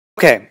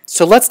Okay,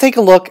 so let's take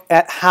a look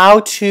at how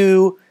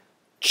to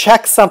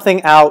check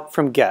something out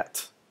from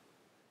Git,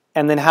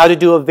 and then how to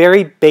do a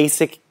very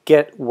basic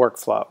Git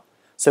workflow.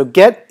 So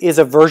Git is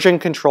a version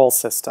control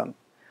system.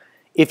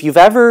 If you've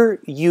ever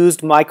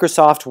used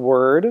Microsoft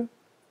Word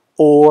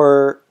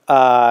or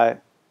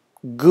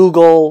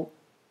Google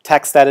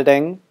text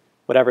editing,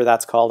 whatever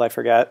that's called, I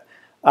forget,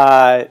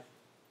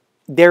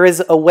 there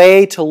is a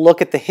way to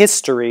look at the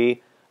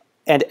history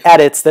and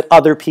edits that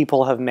other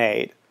people have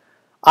made.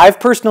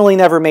 I've personally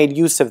never made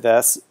use of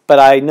this, but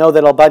I know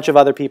that a bunch of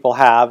other people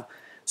have.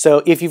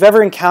 So if you've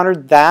ever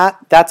encountered that,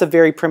 that's a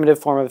very primitive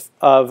form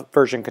of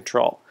version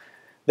control.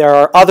 There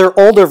are other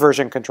older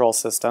version control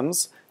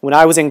systems. When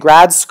I was in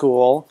grad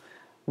school,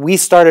 we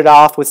started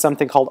off with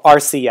something called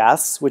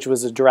RCS, which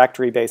was a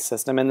directory-based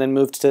system, and then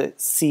moved to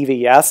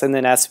CVS, and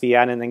then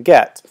SVN, and then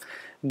Git.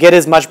 Git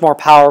is much more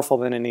powerful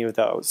than any of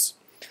those.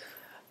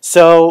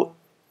 So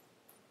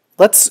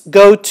let's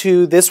go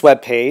to this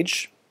web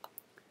page.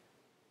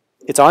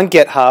 It's on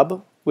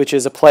GitHub, which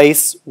is a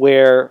place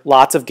where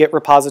lots of Git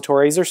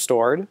repositories are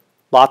stored.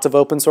 Lots of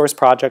open source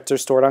projects are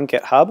stored on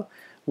GitHub.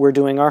 We're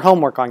doing our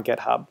homework on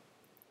GitHub.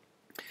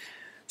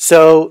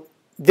 So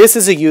this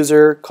is a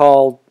user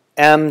called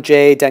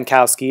M.J.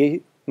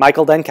 Denkowski,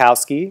 Michael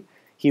Denkowski.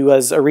 He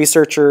was a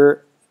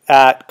researcher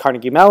at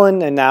Carnegie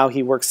Mellon, and now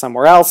he works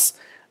somewhere else.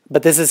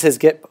 But this is his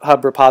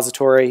GitHub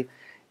repository,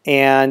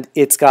 and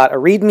it's got a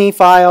README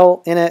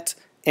file in it,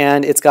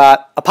 and it's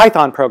got a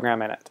Python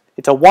program in it.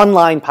 It's a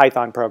one-line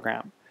Python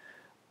program.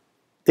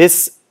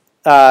 This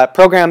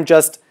program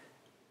just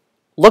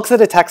looks at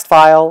a text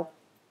file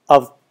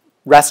of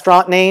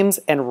restaurant names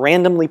and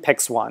randomly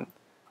picks one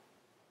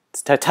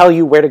to tell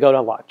you where to go to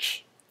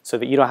lunch so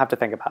that you don't have to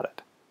think about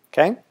it.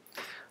 Okay?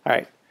 All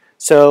right.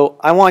 So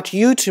I want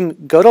you to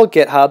go to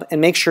GitHub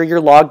and make sure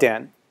you're logged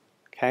in.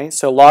 Okay?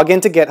 So log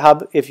into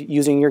GitHub if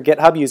using your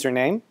GitHub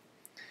username.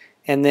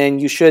 And then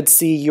you should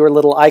see your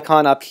little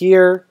icon up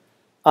here.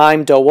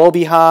 I'm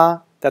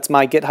Dowobiha. That's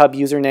my GitHub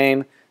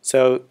username.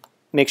 So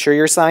make sure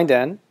you're signed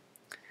in.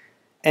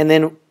 And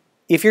then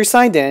if you're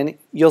signed in,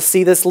 you'll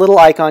see this little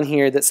icon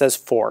here that says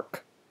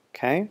fork.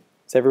 Okay?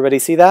 Does everybody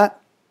see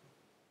that?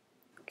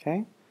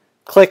 Okay?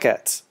 Click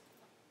it.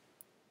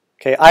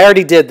 Okay, I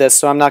already did this,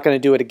 so I'm not going to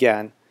do it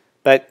again.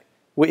 But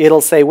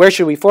it'll say, where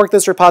should we fork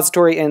this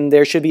repository? And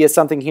there should be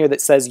something here that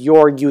says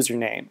your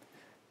username.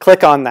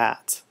 Click on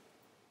that.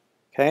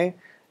 Okay?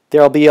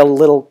 There'll be a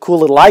cool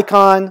little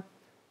icon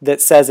that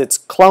says it's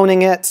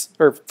cloning it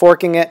or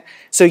forking it.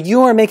 So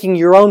you are making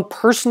your own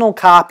personal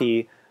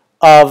copy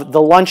of the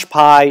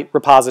LunchPy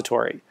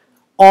repository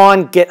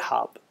on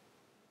GitHub.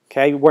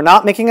 Okay? We're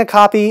not making a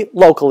copy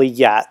locally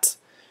yet.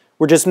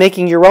 We're just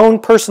making your own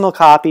personal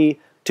copy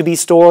to be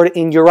stored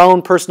in your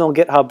own personal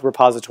GitHub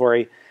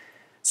repository.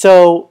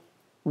 So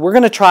we're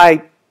going to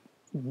try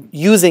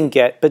using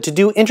Git, but to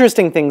do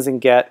interesting things in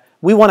Git,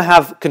 we want to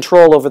have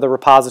control over the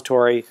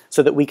repository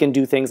so that we can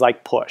do things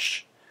like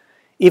push.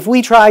 If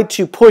we tried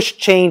to push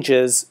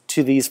changes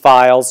to these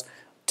files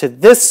to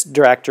this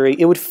directory,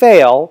 it would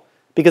fail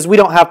because we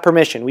don't have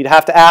permission. We'd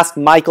have to ask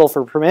Michael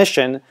for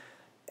permission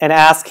and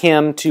ask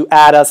him to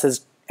add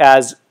us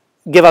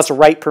give us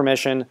write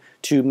permission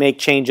to make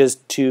changes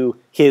to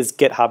his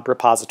GitHub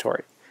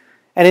repository.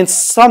 And in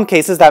some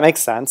cases that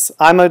makes sense.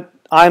 I'm a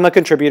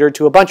contributor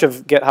to a bunch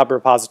of GitHub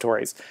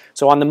repositories.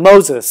 So on the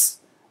Moses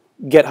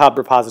GitHub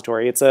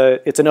repository, it's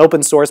an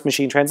open source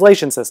machine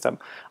translation system.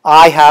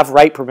 I have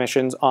write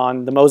permissions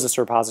on the Moses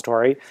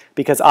repository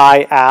because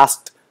I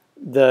asked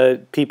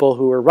the people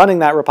who are running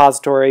that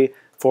repository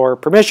for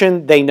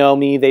permission. They know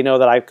me, they know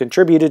that I've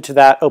contributed to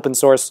that open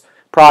source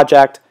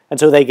project, and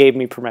so they gave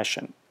me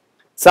permission.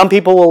 Some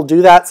people will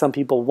do that, some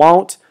people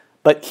won't,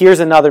 but here's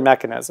another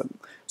mechanism.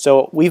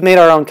 So we've made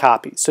our own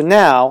copy. So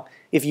now,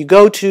 if you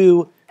go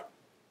to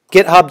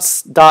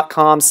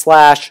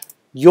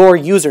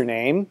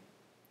github.com/yourusername,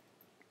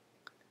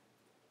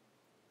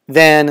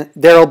 then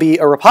there will be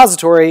a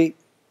repository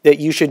that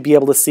you should be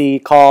able to see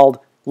called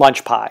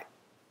LunchPy.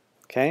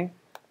 Okay?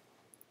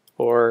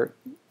 Or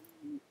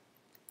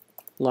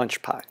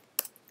LunchPy.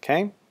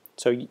 Okay?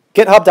 So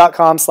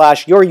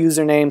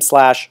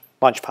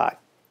github.com/yourusername/LunchPy.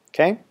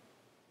 Okay?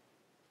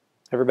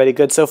 Everybody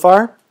good so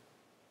far?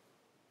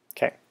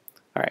 Okay.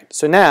 All right.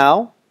 So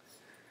now,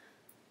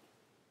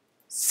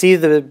 see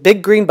the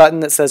big green button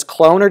that says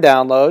clone or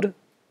download.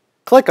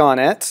 Click on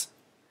it.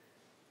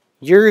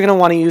 You're going to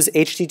want to use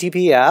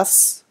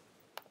HTTPS.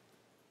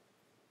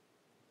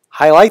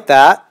 Highlight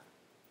that.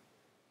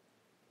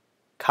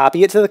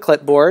 Copy it to the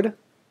clipboard.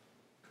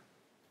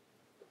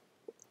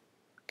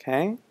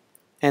 Okay.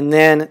 And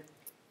then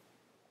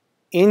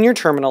in your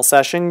terminal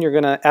session, you're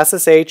going to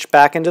SSH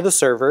back into the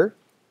server.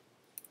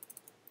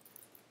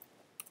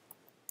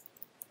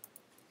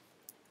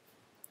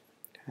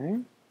 Okay.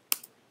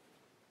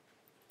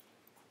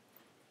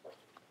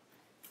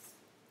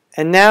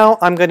 And now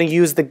I'm going to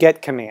use the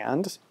get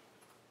command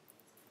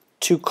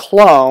to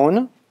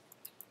clone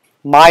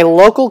my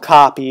local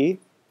copy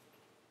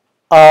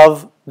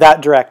of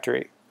that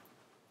directory.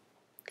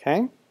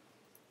 Okay?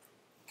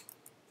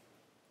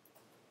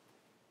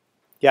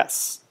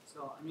 Yes.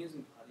 So I'm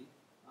using PuTTY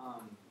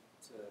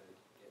to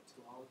get to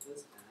all of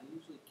this, and I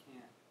usually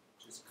can't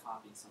just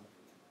copy something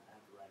in there. I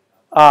have to write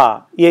it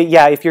up.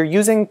 Yeah, if you're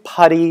using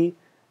PuTTY,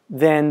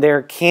 then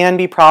there can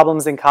be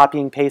problems in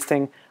copying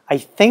pasting. I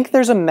think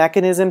there's a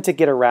mechanism to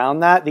get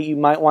around that you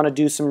might want to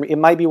do some, it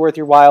might be worth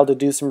your while to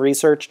do some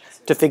research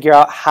to figure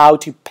out how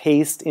to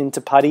paste into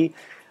PuTTY.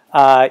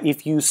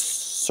 If you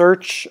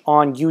search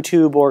on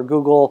YouTube or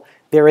Google,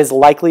 there is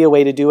likely a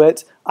way to do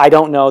it. I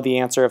don't know the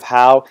answer of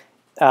how.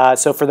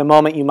 So for the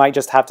moment, you might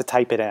just have to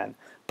type it in.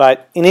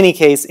 But in any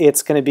case,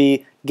 it's going to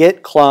be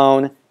git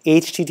clone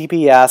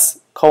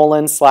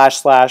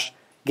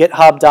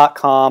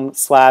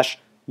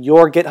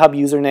https://github.com/your GitHub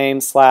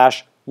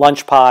username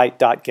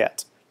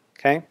 /lunchpi.git.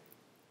 Okay?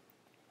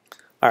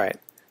 All right.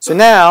 So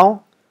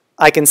now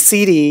I can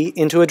cd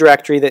into a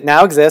directory that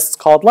now exists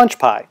called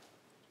lunchpi.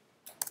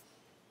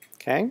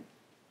 Okay?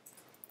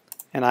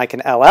 And I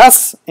can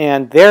ls,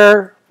 and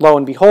there, lo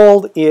and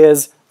behold,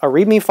 is a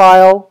README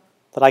file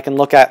that I can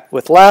look at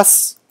with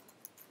less,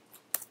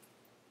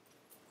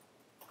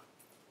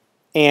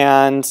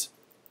 and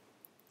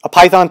a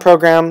Python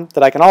program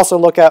that I can also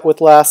look at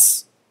with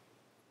less.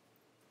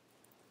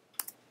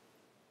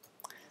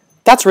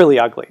 That's really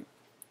ugly.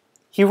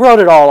 He wrote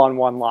it all on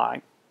one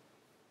line,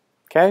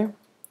 okay?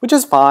 Which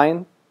is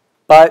fine,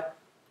 but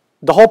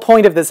the whole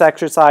point of this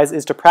exercise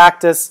is to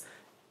practice,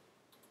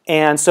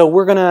 and so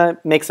we're going to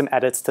make some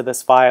edits to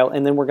this file,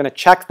 and then we're going to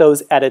check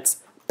those edits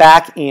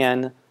back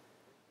in,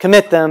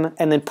 commit them,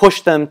 and then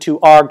push them to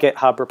our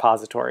GitHub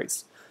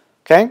repositories,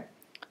 okay?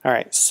 All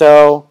right,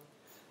 so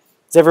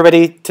is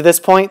everybody to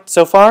this point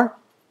so far?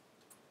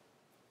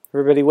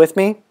 Everybody with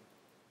me?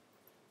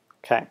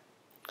 Okay.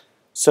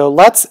 So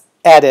let's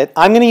edit.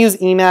 I'm going to use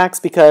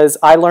Emacs because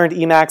I learned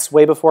Emacs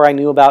way before I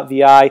knew about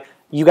VI.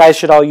 You guys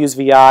should all use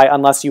VI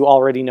unless you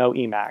already know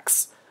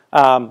Emacs.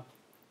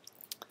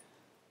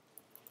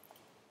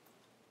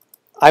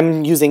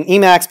 I'm using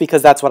Emacs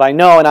because that's what I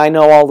know, and I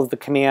know all of the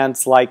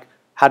commands like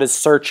how to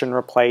search and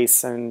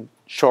replace and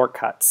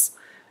shortcuts.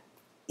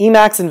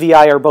 Emacs and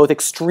VI are both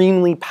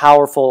extremely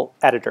powerful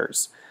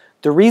editors.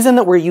 The reason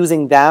that we're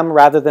using them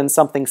rather than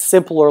something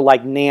simpler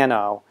like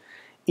Nano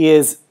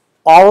is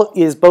both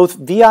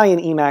VI and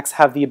Emacs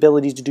have the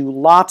ability to do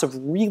lots of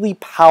really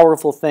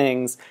powerful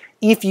things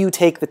if you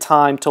take the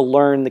time to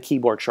learn the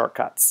keyboard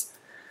shortcuts.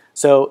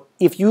 So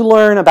if you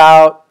learn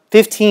about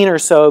 15 or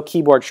so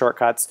keyboard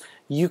shortcuts,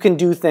 you can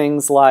do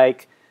things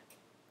like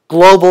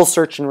global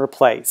search and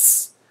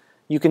replace.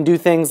 You can do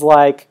things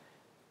like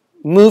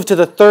move to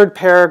the third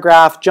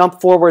paragraph,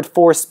 jump forward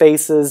 4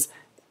 spaces,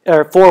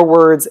 or 4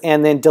 words,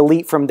 and then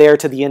delete from there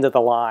to the end of the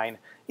line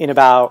in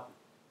about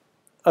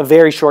a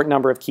very short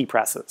number of key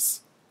presses.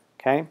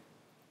 Okay?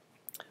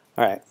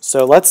 All right,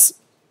 so let's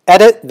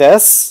edit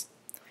this.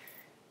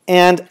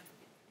 And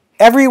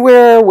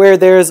everywhere where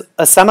there's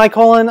a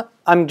semicolon,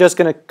 I'm just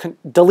going to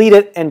delete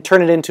it and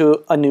turn it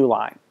into a new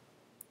line.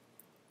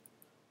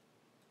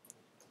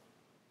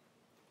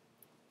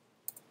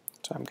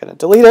 So I'm going to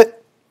delete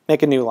it,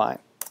 make a new line.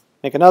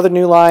 Make another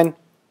new line.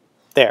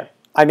 There.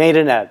 I made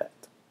an edit.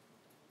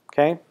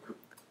 Okay?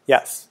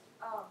 Yes?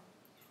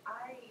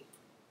 I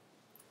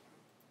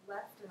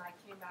left and I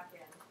came back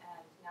in, and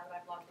now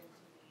that I've logged into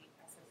the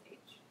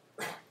SSH,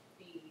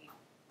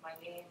 my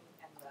name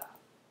and the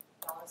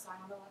 $sign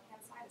on the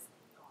left-hand side is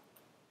gone.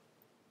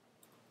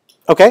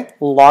 Okay,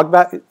 log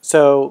back.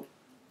 So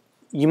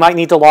you might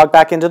need to log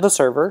back into the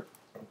server.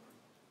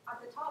 At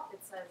the top it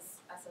says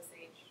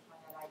SSH, my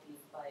net ID,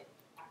 but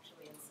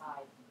actually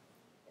inside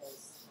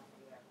is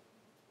nothing there.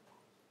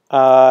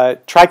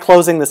 Try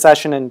closing the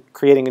session and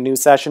creating a new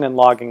session and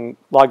logging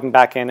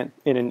back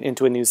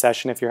into a new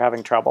session if you're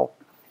having trouble.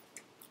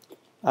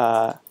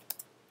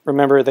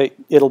 Remember that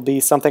it'll be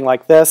something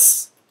like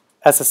this: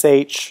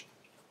 SSH,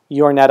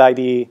 your net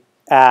ID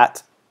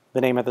at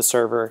the name of the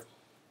server,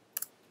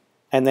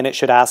 and then it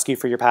should ask you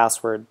for your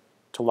password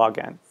to log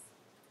in.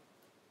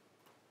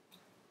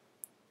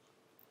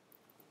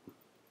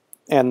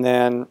 And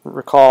then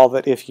recall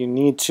that if you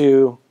need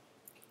to,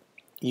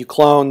 you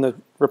clone the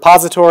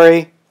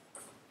repository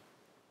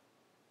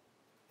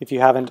if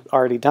you haven't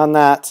already done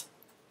that.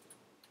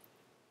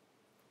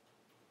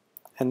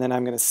 And then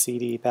I'm going to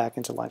cd back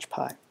into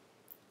LunchPy.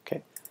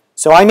 Okay,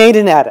 so I made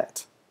an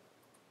edit.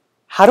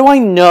 How do I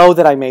know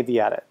that I made the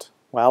edit?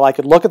 Well, I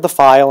could look at the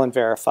file and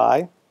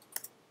verify.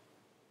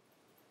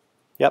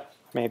 Yep,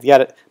 I made the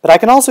edit. But I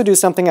can also do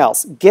something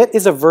else. Git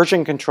is a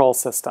version control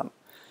system.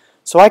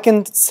 So I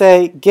can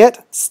say git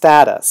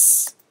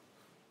status,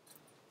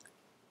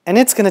 and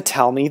it's going to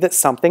tell me that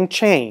something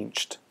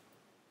changed.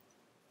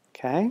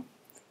 Okay?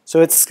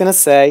 So it's going to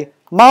say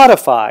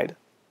modified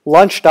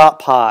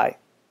lunch.py.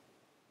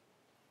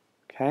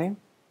 Okay?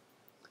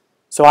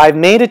 So I've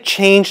made a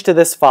change to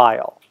this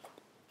file.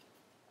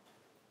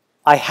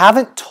 I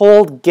haven't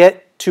told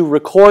Git to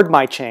record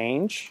my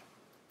change.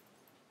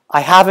 I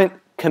haven't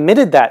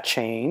committed that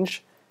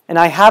change, and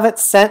I haven't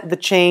sent the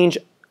change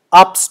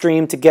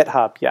upstream to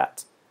GitHub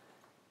yet.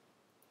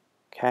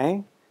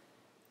 Okay?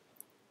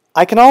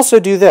 I can also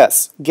do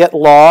this, git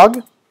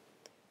log,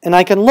 and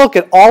I can look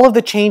at all of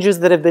the changes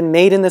that have been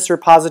made in this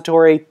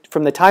repository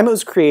from the time it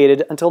was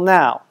created until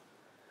now.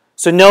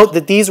 So note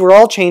that these were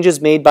all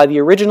changes made by the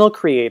original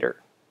creator.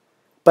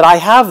 But I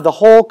have the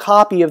whole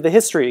copy of the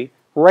history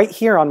right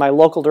here on my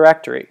local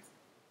directory.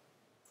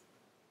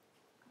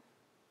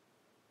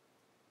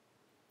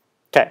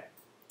 Okay,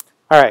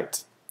 all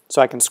right,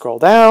 so I can scroll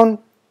down.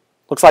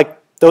 Looks like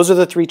those are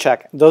the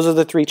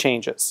three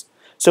changes.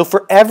 So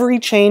for every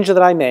change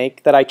that I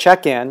make, that I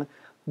check in,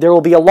 there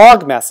will be a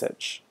log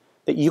message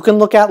that you can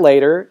look at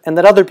later and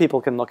that other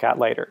people can look at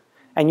later.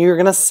 And you're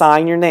going to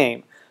sign your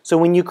name. So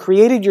when you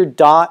created your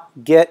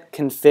 .git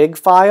config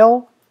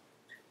file,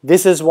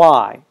 this is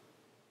why.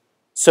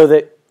 So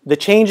that the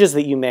changes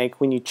that you make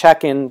when you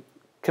check in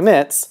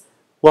commits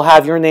will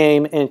have your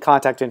name and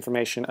contact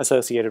information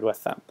associated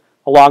with them,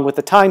 along with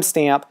the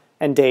timestamp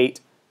and date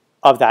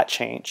of that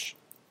change.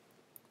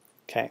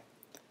 Okay.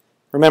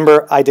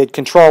 Remember, I did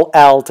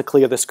Control-L to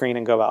clear the screen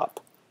and go up.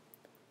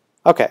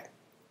 Okay.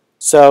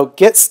 So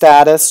git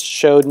status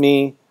showed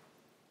me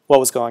what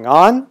was going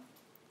on.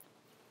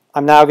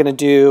 I'm now going to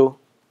do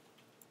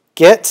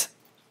git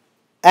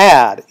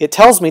add. It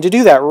tells me to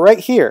do that right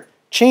here.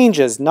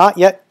 Changes not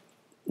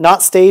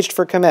staged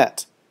for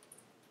commit.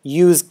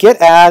 Use git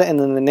add and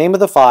then the name of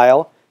the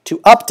file to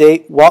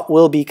update what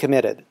will be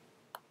committed.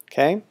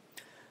 Okay?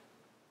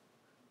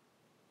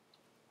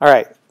 All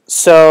right.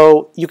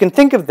 So you can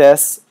think of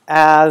this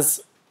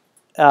as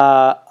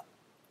a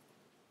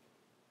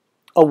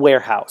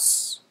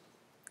warehouse.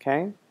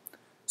 Okay?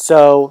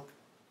 So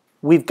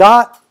we're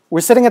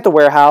sitting at the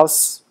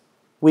warehouse.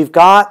 We've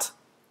got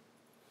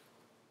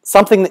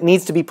something that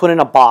needs to be put in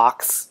a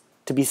box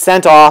to be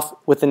sent off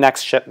with the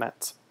next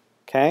shipment.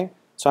 Okay?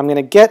 So I'm going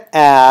to git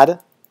add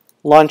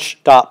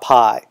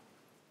lunch.py.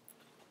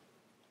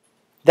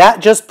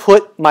 That just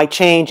put my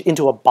change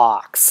into a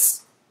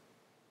box.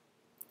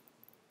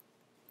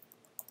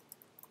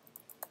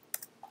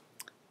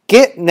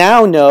 Git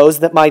now knows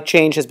that my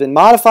change has been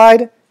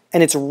modified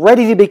and it's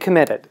ready to be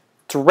committed.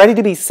 It's ready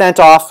to be sent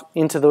off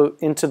into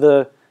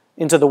the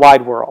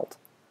wide world.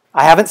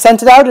 I haven't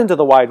sent it out into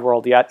the wide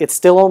world yet. It's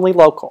still only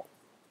local.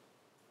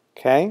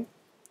 Okay?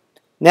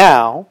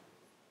 Now,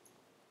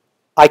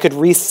 I could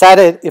reset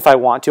it if I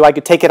want to. I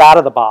could take it out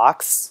of the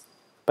box,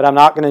 but I'm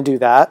not going to do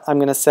that. I'm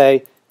going to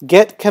say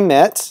git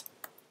commit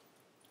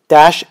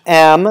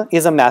 -m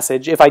is a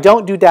message. If I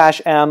don't do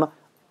 -m,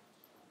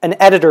 an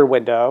editor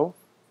window,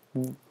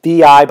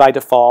 VI by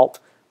default,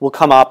 will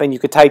come up and you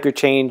could type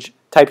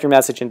your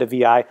message into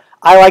VI.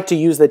 I like to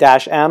use the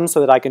 -m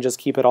so that I can just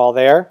keep it all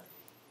there.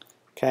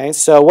 Okay,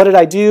 so what did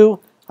I do?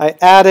 I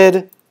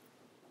added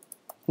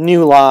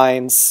new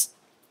lines.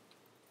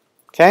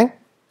 Okay,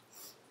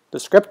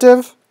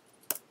 descriptive,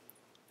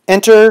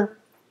 enter,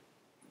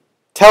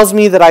 tells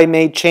me that I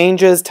made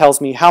changes, tells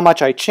me how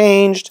much I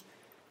changed,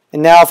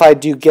 and now if I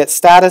do git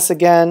status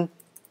again,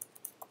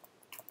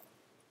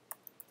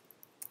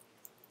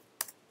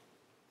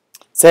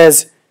 it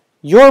says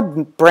your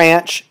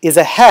branch is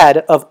ahead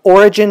of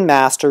origin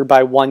master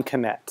by 1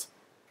 commit.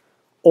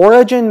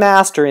 Origin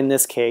master in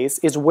this case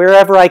is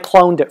wherever I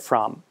cloned it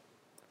from.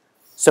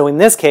 So in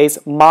this case,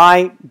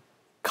 my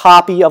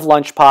copy of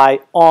LunchPy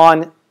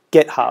on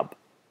GitHub.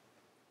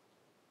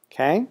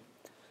 Okay?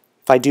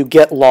 If I do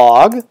git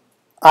log,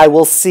 I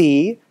will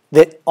see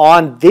that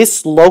on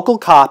this local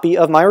copy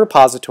of my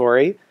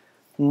repository,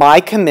 my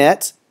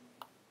commit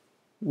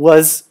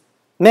was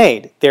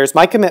made. There's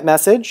my commit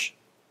message.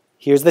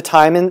 Here's the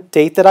time and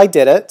date that I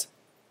did it.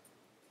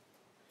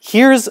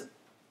 Here's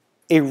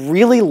a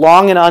really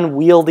long and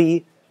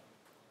unwieldy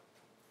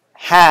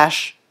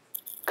hash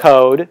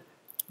code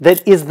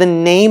that is the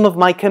name of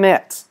my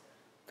commit.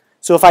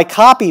 So if I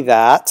copy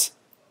that,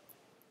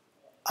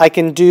 I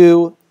can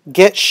do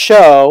git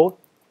show,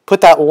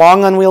 put that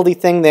long unwieldy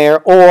thing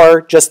there,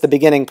 or just the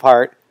beginning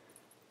part.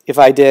 If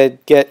I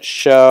did git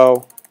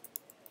show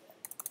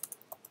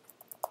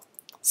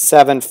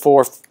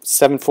 74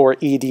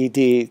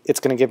 EDD, it's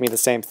going to give me the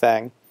same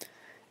thing.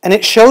 And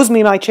it shows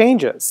me my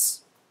changes.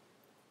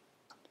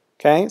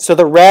 Okay, so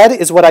the red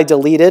is what I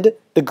deleted,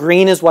 the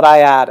green is what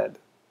I added.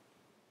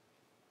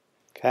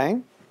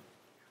 Okay,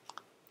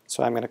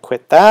 so I'm going to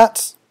quit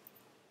that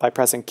by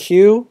pressing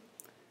Q.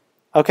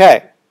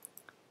 Okay,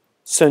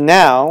 so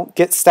now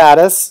git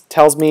status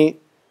tells me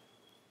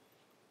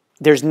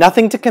there's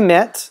nothing to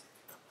commit.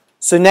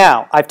 So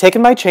now I've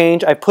taken my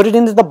change, I've put it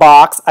into the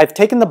box, I've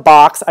taken the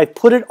box, I've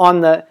put it on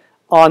the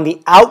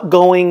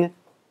outgoing,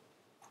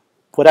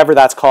 whatever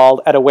that's called,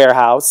 at a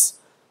warehouse,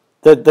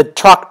 the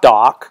truck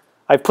dock.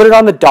 I've put it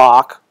on the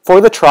dock for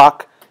the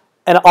truck,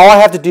 and all I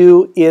have to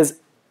do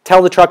is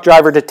tell the truck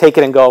driver to take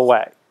it and go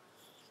away.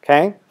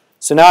 Okay?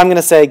 So now I'm going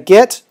to say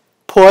git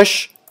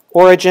push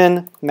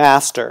origin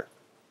master.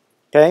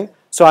 Okay?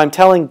 So I'm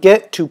telling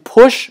Git to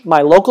push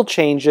my local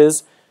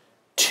changes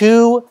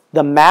to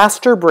the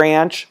master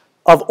branch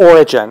of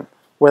origin,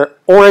 where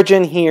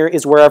origin here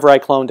is wherever I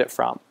cloned it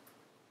from.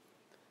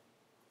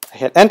 I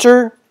hit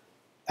enter,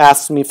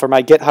 asks me for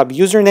my GitHub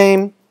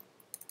username,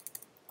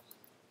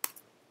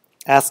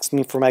 asks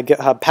me for my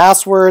GitHub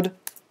password,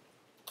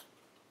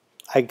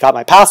 I got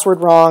my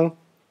password wrong.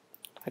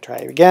 I try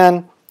it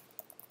again.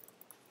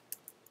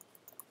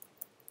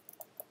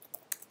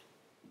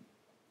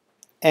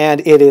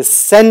 And it is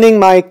sending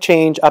my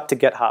change up to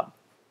GitHub.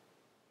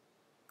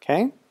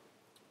 Okay?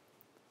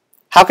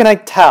 How can I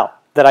tell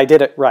that I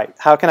did it right?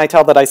 How can I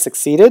tell that I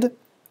succeeded?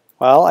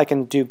 Well, I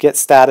can do git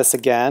status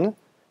again. And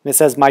it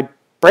says my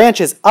branch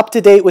is up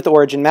to date with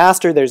origin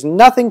master. There's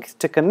nothing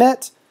to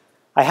commit.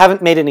 I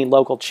haven't made any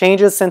local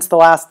changes since the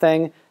last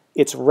thing.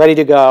 It's ready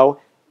to go.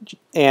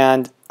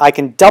 And I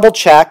can double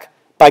check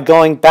by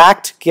going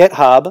back to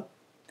GitHub,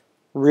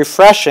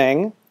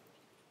 refreshing.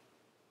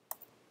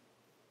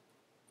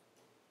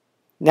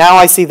 Now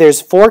I see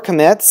there's 4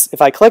 commits.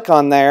 If I click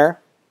on there,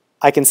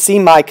 I can see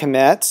my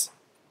commit.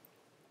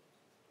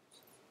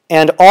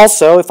 And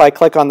also, if I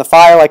click on the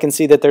file, I can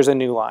see that there's a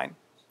new line.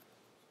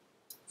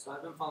 So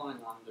I've been following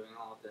along doing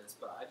all of this,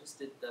 but I just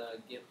did the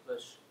git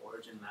push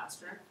origin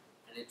master,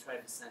 and it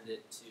tried to send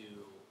it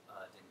to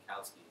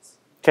Denkowski's.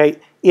 Okay,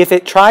 if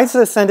it tries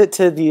to send it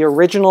to the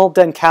original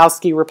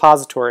Denkowski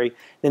repository,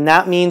 then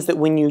that means that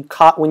when you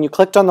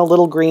clicked on the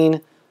little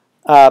green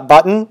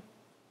button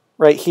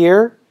right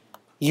here,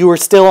 you were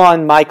still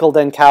on Michael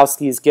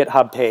Denkowski's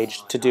GitHub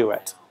page to do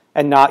it,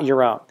 and not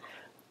your own.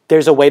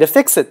 There's a way to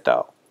fix it,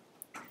 though.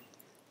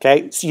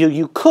 Okay, so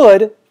you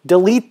could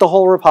delete the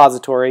whole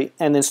repository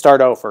and then start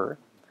over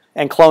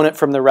and clone it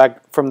from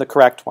the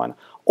correct one.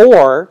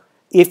 Or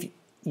if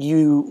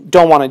you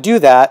don't want to do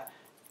that,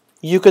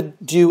 you could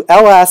do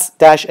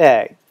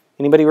ls-a.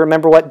 Anybody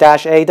remember what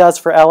 -a does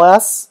for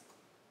ls?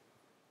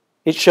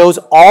 It shows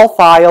all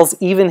files,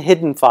 even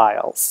hidden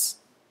files.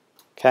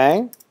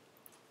 Okay?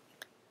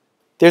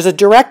 There's a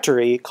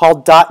directory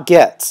called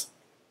 .git.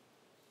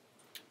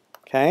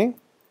 Okay?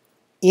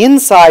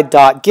 Inside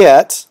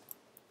 .git,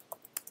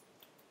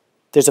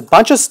 there's a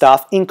bunch of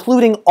stuff,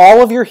 including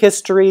all of your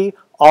history,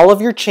 all of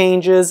your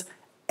changes.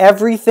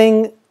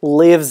 Everything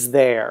lives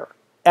there.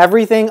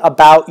 Everything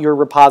about your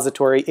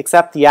repository,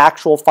 except the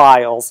actual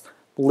files,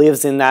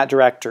 lives in that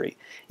directory,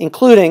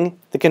 including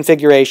the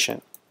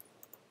configuration.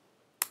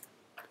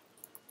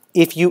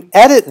 If you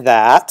edit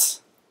that,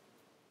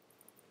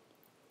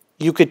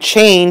 you could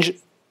change.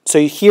 So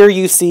here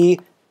you see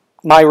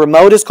my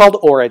remote is called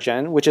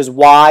origin, which is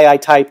why I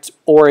typed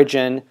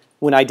origin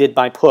when I did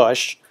my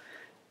push.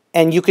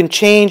 And you can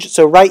change,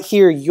 so right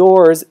here,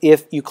 yours,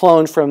 if you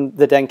clone from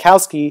the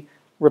Denkowski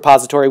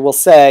repository, will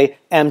say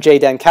MJ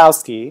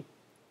Denkowski.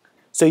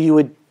 So you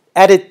would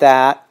edit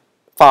that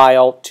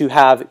file to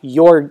have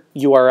your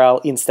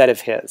URL instead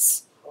of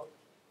his.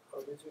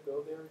 How did you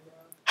go there again?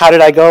 How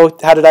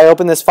did I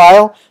open this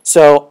file?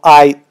 So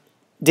I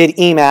did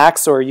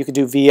Emacs, or you could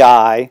do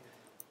VI,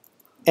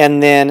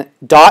 and then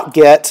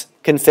 .git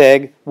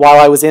config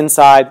while I was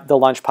inside the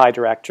LunchPy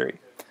directory.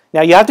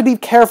 Now you have to be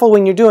careful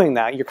when you're doing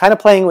that. You're kind of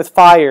playing with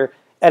fire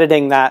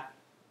editing that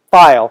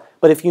file,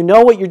 but if you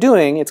know what you're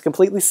doing, it's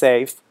completely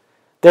safe.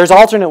 There's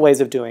alternate ways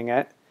of doing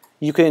it.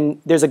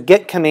 There's a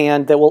git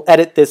command that will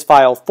edit this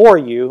file for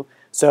you.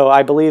 So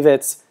I believe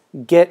it's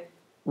git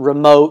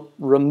remote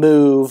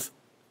remove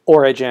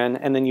origin,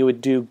 and then you would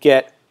do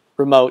git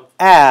remote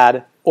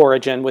add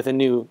origin with a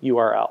new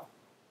URL.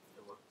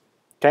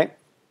 Okay?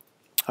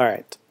 All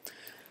right.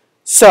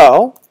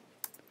 So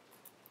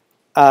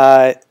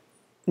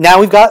now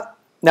we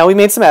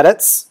made some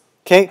edits,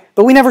 okay?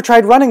 But we never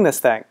tried running this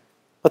thing.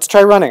 Let's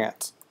try running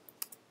it.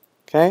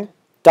 Okay?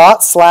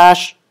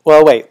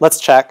 Well, wait, let's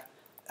check.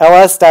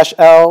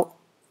 ls-l.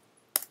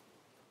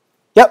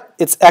 Yep,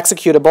 it's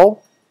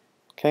executable.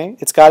 Okay?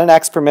 It's got an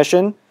X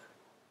permission.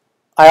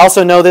 I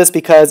also know this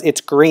because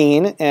it's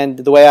green, and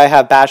the way I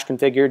have bash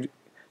configured,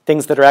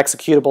 things that are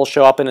executable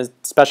show up in a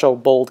special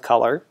bold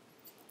color.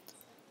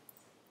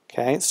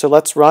 Okay, so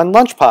let's run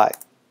LunchPy.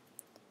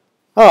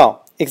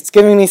 Oh, it's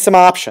giving me some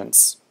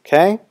options.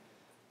 Okay,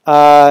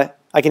 I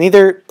can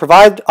either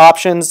provide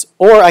options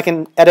or I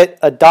can edit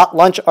a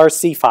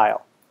 .lunchrc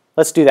file.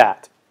 Let's do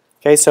that.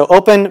 Okay, so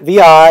open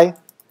vi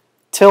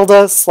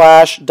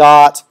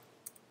 ~.lunchrc.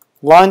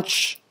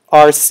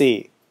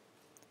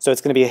 So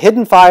it's going to be a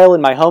hidden file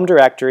in my home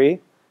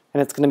directory,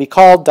 and it's going to be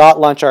called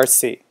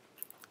 .lunchrc. I'm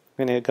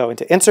going to go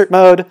into insert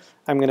mode.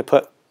 I'm going to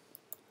put a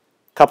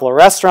couple of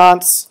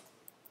restaurants.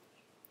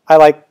 I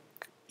like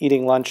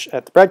eating lunch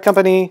at the bread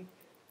company.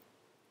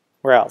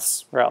 Where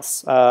else? Where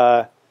else?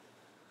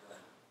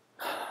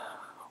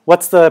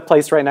 What's the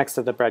place right next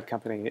to the bread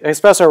company?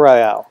 Espresso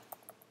Royale.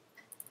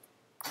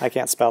 I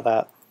can't spell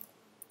that.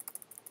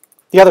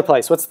 The other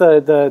place. What's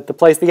the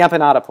place? The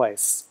empanada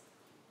place.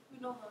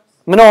 Manolos.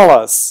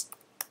 Manolos.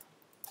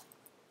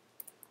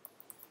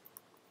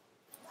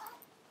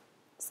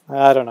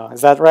 I don't know.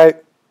 Is that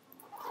right?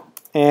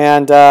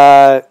 And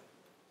Panera.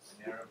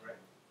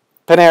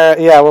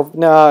 Yeah. Well,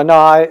 no.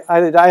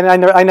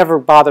 I never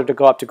bothered to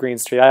go up to Green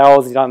Street. I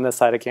always eat on this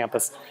side of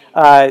campus.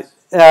 Mary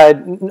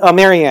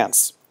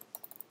Ann's.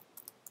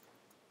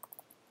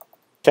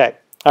 Okay.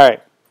 All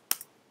right.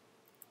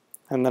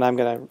 And then I'm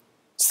going to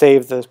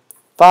save the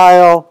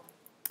file.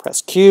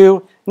 Press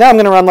Q. Now I'm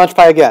going to run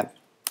LunchPy again.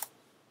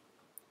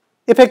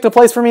 It picked a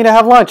place for me to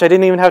have lunch. I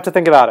didn't even have to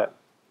think about it.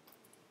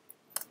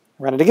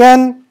 Run it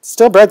again,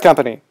 still bread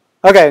company.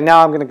 Okay,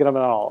 now I'm going to get them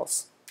in all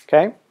this.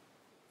 Okay?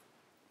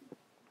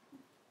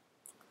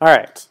 All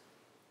right.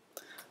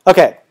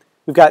 Okay,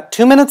 we've got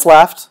 2 minutes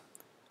left.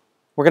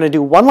 We're going to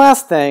do one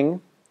last thing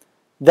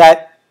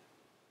that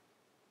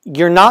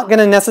you're not going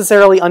to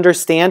necessarily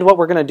understand what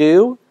we're going to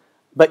do,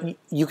 but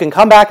you can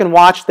come back and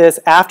watch this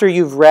after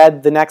you've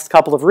read the next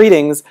couple of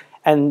readings,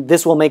 and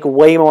this will make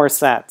way more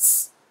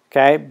sense.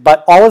 Okay?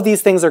 But all of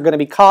these things are going to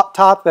be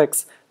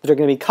topics that are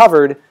going to be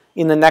covered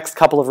in the next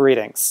couple of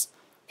readings.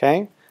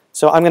 Okay?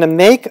 So I'm going to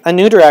make a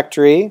new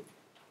directory.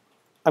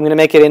 I'm going to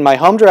make it in my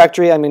home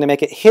directory. I'm going to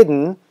make it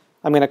hidden.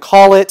 I'm going to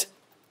call it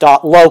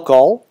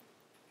 .local.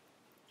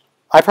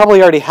 I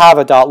probably already have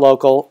a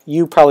 .local.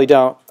 You probably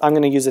don't. I'm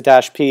going to use a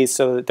 -p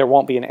so that there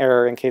won't be an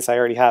error in case I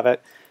already have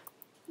it.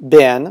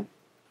 Bin.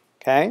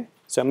 Okay?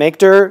 So make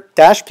dir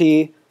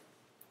 -p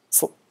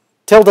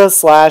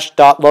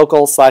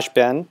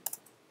 ~/.local/bin.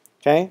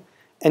 Okay?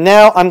 And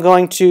now I'm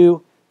going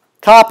to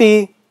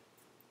copy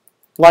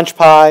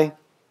LunchPy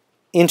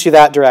into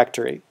that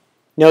directory.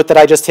 Note that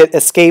I just hit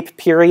escape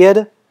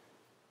period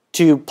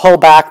to pull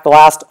back the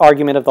last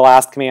argument of the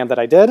last command that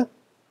I did.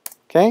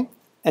 Okay?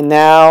 And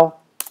now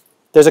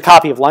there's a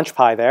copy of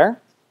LunchPy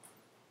there.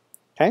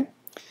 Okay?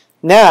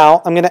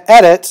 Now I'm going to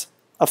edit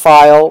a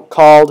file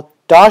called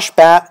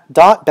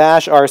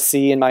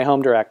 .bashrc in my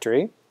home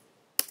directory.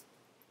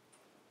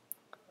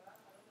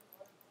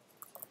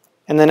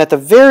 And then at the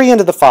very end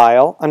of the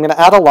file, I'm going to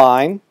add a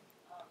line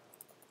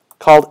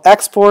called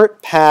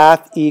export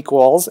path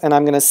equals, and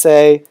I'm going to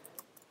say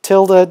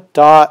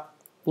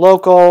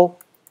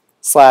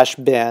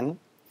tilde.local/bin.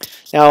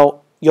 Now,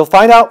 you'll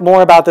find out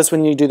more about this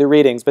when you do the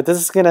readings, but this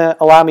is going to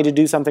allow me to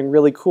do something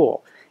really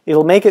cool.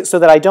 It'll make it so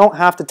that I don't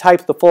have to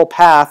type the full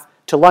path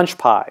to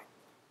LunchPy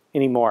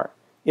anymore.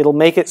 It'll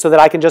make it so that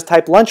I can just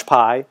type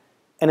LunchPy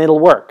and it'll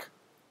work.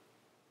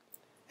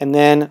 And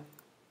then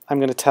I'm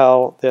going to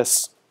tell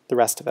this the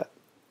rest of it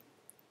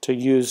to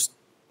use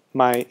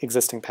my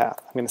existing path.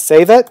 I'm going to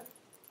save it.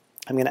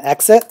 I'm going to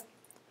exit.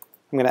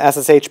 I'm going to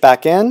SSH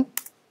back in.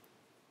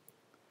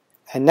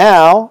 And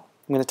now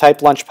I'm going to type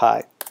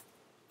LunchPy.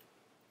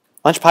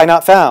 LunchPy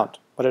not found.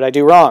 What did I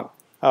do wrong?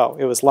 Oh,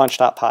 it was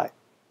lunch.py.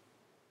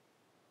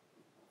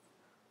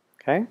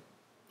 Okay.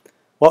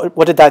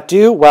 What did that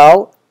do?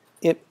 Well,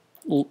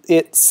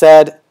 it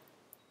said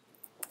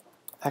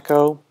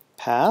echo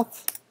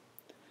path.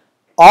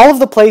 All of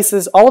the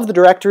places, all of the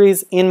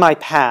directories in my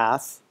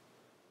path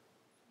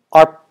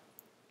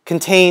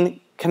contain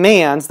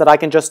commands that I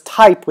can just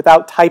type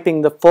without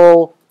typing the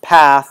full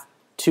path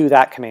to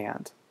that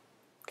command.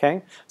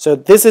 Okay? So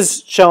this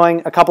is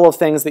showing a couple of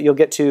things that you'll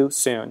get to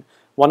soon.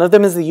 One of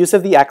them is the use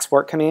of the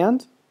export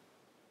command.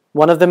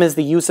 One of them is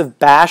the use of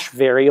bash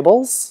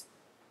variables.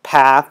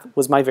 Path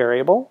was my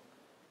variable.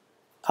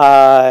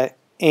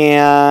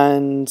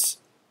 And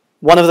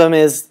one of them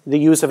is the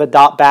use of a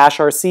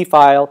 .bashrc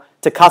file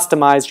to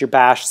customize your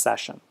bash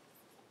session.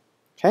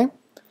 Okay?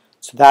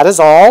 So that is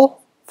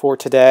all for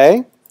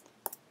today.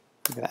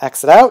 I'm going to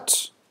exit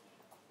out,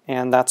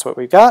 and that's what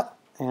we've got.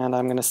 And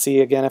I'm going to see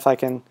again if I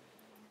can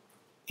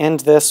end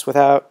this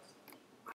without